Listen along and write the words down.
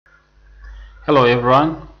Hello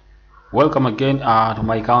everyone, welcome again to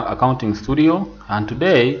my accounting studio, and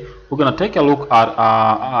today we're going to take a look at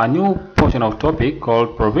a new portion of topic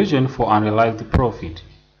called provision for unrealized profit.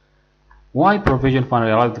 Why provision for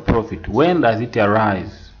unrealized profit? When does it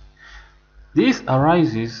arise? This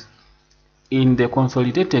arises in the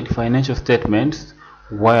consolidated financial statements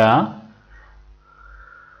where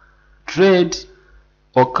trade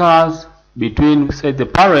occurs between, say, the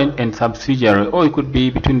parent and subsidiary, or it could be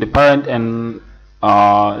between the parent and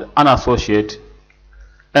an associate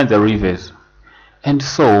and the reverse. And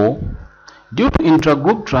so, due to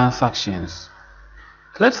intra-group transactions,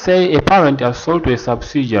 let's say a parent has sold to a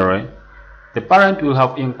subsidiary, the parent will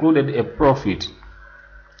have included a profit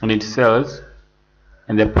in its sales,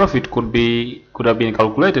 and the profit could have been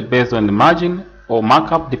calculated based on the margin or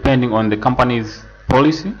markup depending on the company's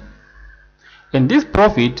policy. And this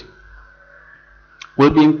profit will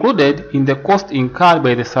be included in the cost incurred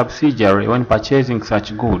by the subsidiary when purchasing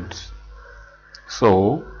such goods.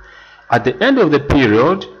 So, at the end of the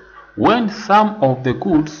period, when some of the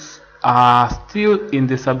goods are still in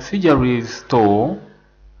the subsidiary's store,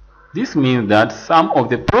 this means that some of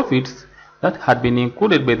the profits that had been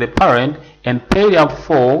included by the parent and paid up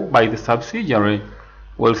for by the subsidiary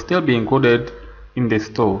will still be included in the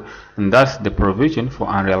store, and that's the provision for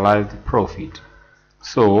unrealized profit.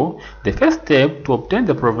 So, the first step to obtain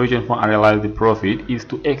the provision for unrealized profit is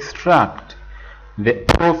to extract the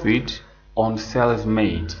profit on sales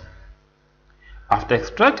made. After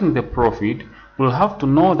extracting the profit, we'll have to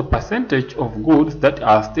know the percentage of goods that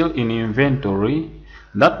are still in inventory.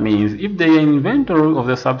 That means if they are in inventory of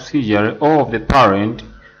the subsidiary or of the parent,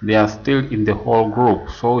 they are still in the whole group,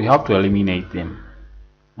 so we have to eliminate them.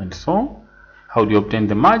 And so, how do you obtain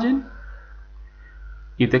the margin?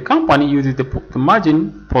 If the company uses the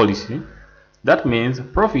margin policy, that means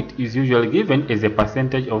profit is usually given as a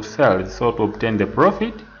percentage of sales. So to obtain the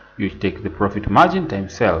profit, you take the profit margin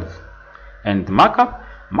times sales. And the markup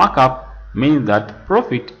means that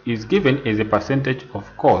profit is given as a percentage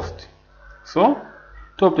of cost. So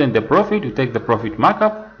to obtain the profit, you take the profit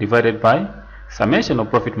markup divided by summation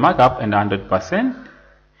of profit markup and 100%,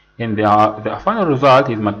 and the final result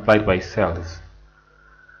is multiplied by sales.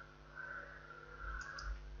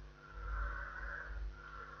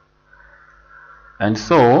 And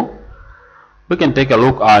so, we can take a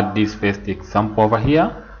look at this first example over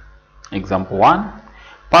here. Example 1.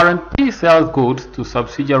 Parent P sells goods to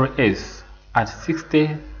subsidiary S at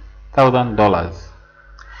 $60,000.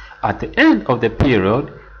 At the end of the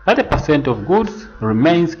period, 30% of goods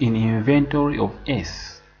remains in inventory of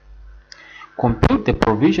S. Compute the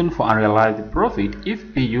provision for unrealized profit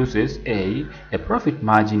if P uses a profit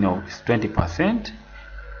margin of 20%,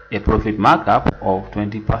 a profit markup of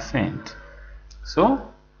 20%.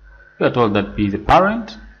 So, we are told that P is a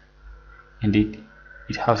parent and it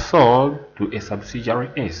has sold to a subsidiary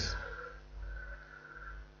S.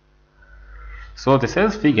 So the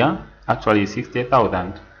sales figure actually is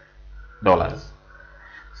 $60,000.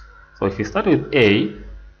 So if you start with A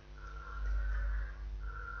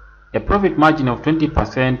profit margin of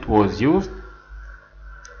 20% was used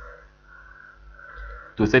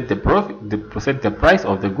to set the price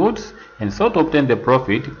of the goods, and so to obtain the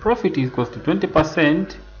profit is equals to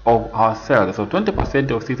 20% of our sales. So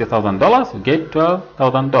 20% of $60,000 we get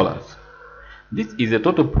 $12,000. This is the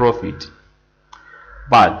total profit,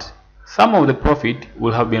 but some of the profit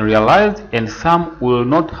will have been realized and some will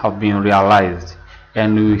not have been realized,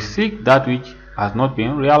 and we seek that which has not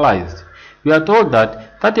been realized. We are told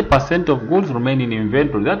that 30% of goods remain in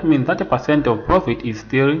inventory. That means 30% of profit is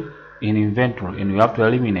still in inventory and we have to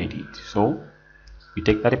eliminate it. So we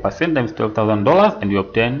take 30% times $12,000 and we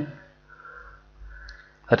obtain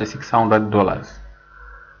 $3,600.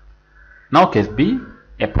 Now case B,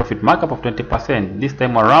 a profit markup of 20%. This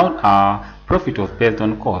time around our profit was based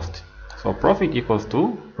on cost. So profit equals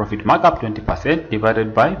to profit markup 20%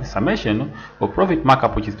 divided by the summation of profit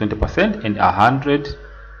markup, which is 20%, and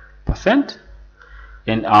 100%,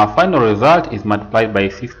 and our final result is multiplied by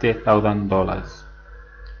 $60,000.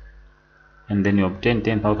 And then you obtain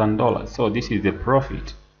 $10,000. So this is the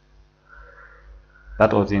profit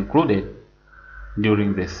that was included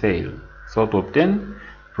during the sale. So to obtain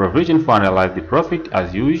provision for unrealized profit,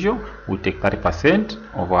 as usual, we take 30%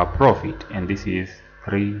 of our profit, and this is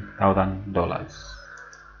 $3,000.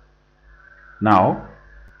 Now,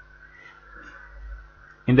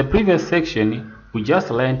 in the previous section, we just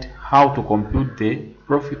learned how to compute the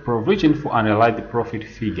profit provision for unrealized profit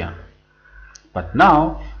figure. But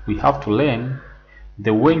now we have to learn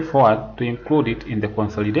the way forward to include it in the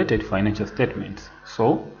consolidated financial statements.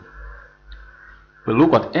 So We'll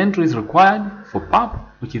look at entries required for PURP,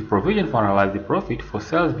 which is provision for unrealized profit for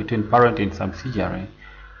sales between parent and subsidiary.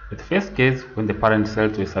 In the first case, when the parent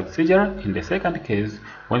sells to a subsidiary. In the second case,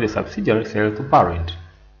 when the subsidiary sells to parent.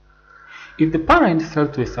 If the parent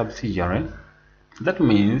sells to a subsidiary, that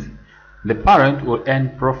means the parent will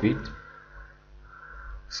earn profit.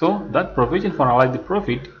 So that provision for unrealized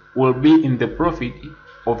profit will be in the profit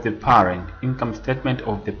of the parent, income statement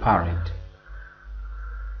of the parent.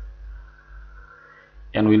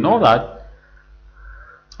 And we know that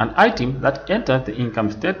an item that enters the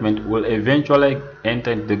income statement will eventually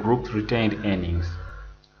enter the group's retained earnings.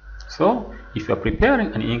 So if you are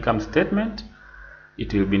preparing an income statement,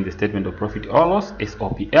 it will be in the statement of profit or loss,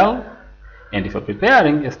 SOPL. And if you are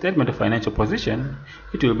preparing a statement of financial position,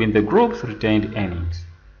 it will be in the group's retained earnings.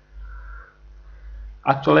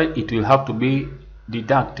 Actually, it will have to be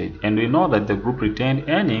deducted, and we know that the group retained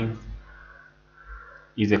earnings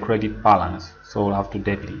is a credit balance, so we'll have to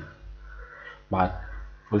debit it. But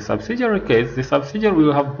for the subsidiary case, the subsidiary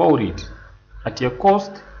will have bought it at a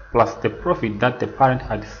cost plus the profit that the parent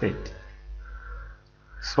had set.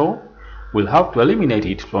 So we'll have to eliminate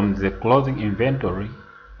it from the closing inventory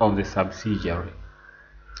of the subsidiary.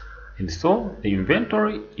 And so the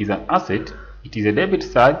inventory is an asset. It is a debit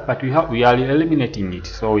side, but we are eliminating it,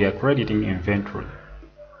 so we are crediting inventory.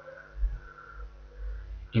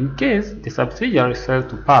 In case the subsidiary sells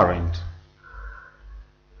to parent,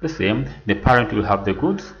 the same, the parent will have the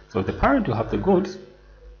goods. So the parent will have the goods.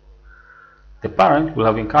 The parent will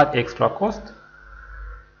have incurred extra cost,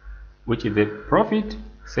 which is the profit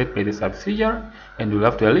set by the subsidiary, and we'll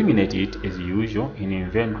have to eliminate it as usual in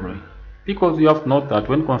inventory. Because you have to note that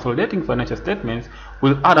when consolidating financial statements,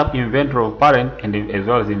 we'll add up inventory of parent and as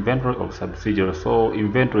well as inventory of subsidiary. So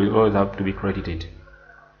inventory will always have to be credited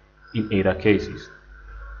in either cases.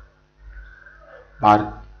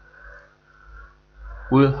 But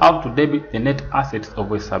we'll have to debit the net assets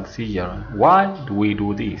of a subsidiary. Why do we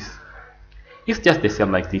do this? It's just the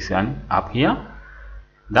same like this one up here,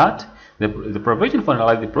 that the provision for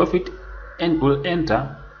unrealized profit will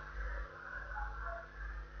enter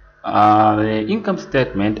the income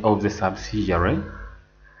statement of the subsidiary,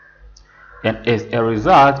 and as a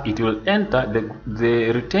result it will enter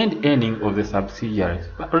the retained earning of the subsidiary.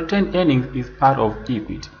 But retained earnings is part of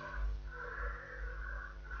equity,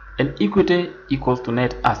 and equity equals to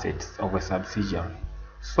net assets of a subsidiary,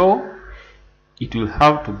 so it will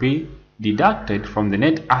have to be deducted from the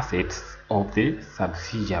net assets of the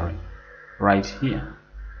subsidiary right here.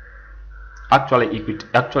 Actually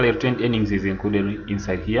retained earnings is included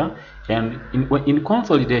inside here, and in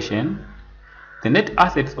consolidation the net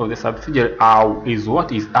assets of the subsidiary is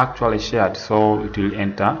what is actually shared, so it will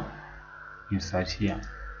enter inside here.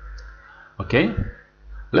 Okay,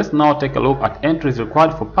 let's now take a look at entries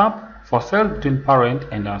required for PURP for sales between parent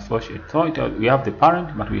and associate. So we have the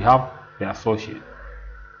parent, but we have the associate.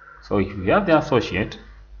 So if we have the associate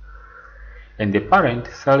and the parent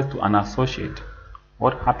sells to an associate,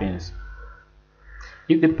 what happens?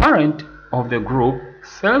 If the parent of the group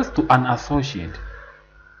sells to an associate,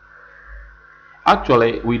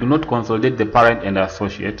 actually we do not consolidate the parent and the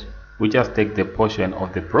associate, we just take the portion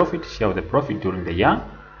of the profit, share of the profit during the year,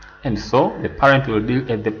 and so the parent will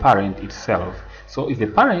deal at the parent itself. So if the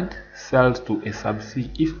parent sells to a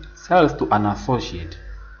sells to an associate,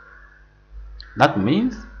 that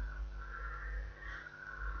means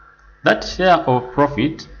that share of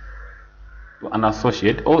profit to an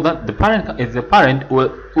associate, or that the parent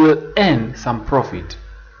will earn some profit.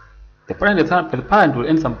 The parent will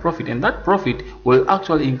earn some profit, and that profit will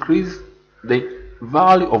actually increase the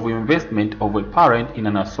value of investment of a parent in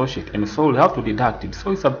an associate, and so we'll have to deduct it.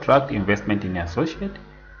 So we subtract investment in an associate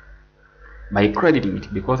by crediting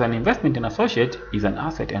it, because an investment in associate is an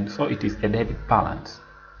asset, and so it is a debit balance.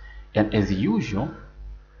 And as usual,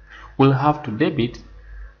 we'll have to debit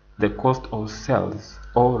the cost of sales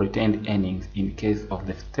or retained earnings in case of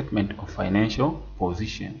the statement of financial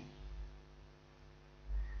position.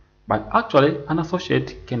 But actually an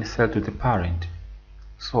associate can sell to the parent,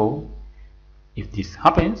 so if this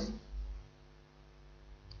happens,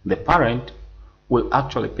 the parent will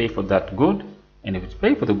actually pay for that good, and if it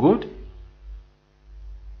pays for the good,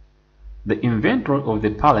 the inventory of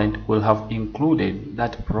the parent will have included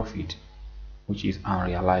that profit, which is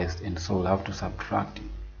unrealized, and so we'll have to subtract it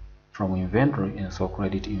from inventory, and so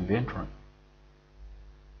credit inventory.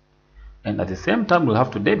 And at the same time we'll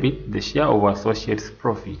have to debit the share of associate's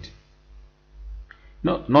profit.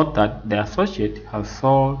 Note that the associate has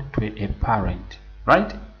sold to a parent,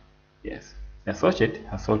 right? Yes, the associate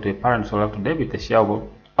has sold to a parent, so we'll have to debit the share of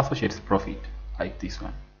associate's profit like this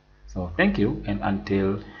one. So thank you, and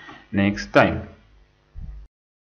until next time.